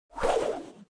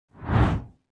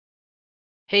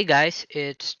Hey guys,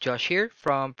 it's Josh here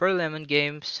from Pearl Lemon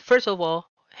Games. First of all,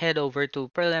 head over to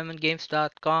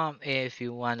pearllemongames.com. If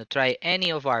you want to try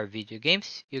any of our video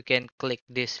games, you can click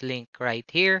this link right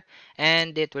here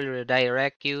and it will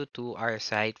redirect you to our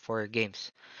site for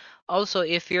games. Also,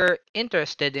 if you're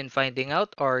interested in finding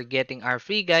out or getting our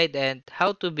free guide and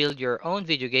how to build your own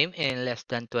video game in less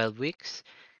than 12 weeks,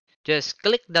 just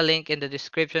click the link in the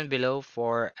description below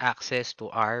for access to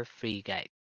our free guide.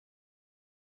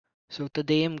 So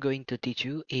today I'm going to teach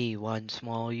you a one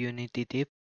small Unity tip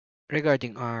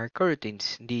regarding our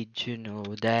coroutines. Did you know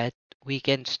that we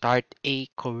can start a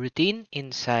coroutine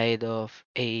inside of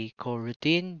a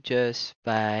coroutine just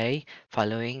by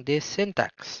following this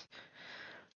syntax?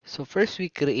 So first we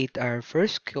create our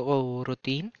first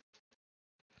coroutine,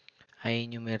 a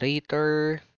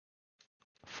numerator,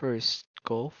 first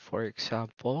go for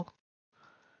example,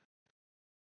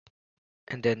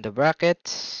 and then the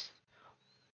brackets,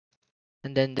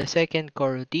 and then the second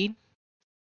coroutine,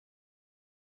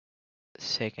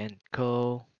 second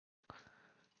go.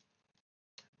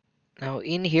 Now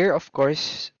in here, of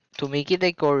course, to make it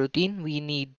a coroutine, we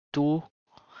need to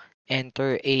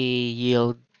enter a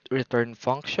yield return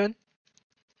function.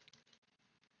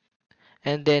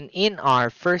 And then in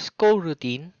our first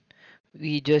coroutine,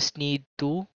 we just need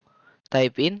to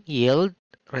type in yield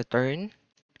return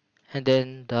and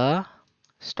then the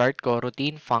start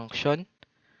coroutine function,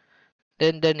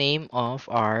 then the name of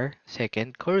our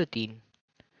second coroutine.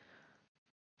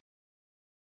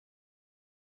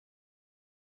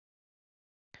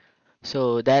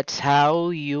 So that's how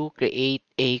you create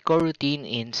a coroutine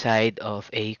inside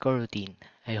of a coroutine.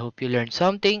 I hope you learned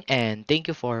something and thank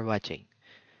you for watching.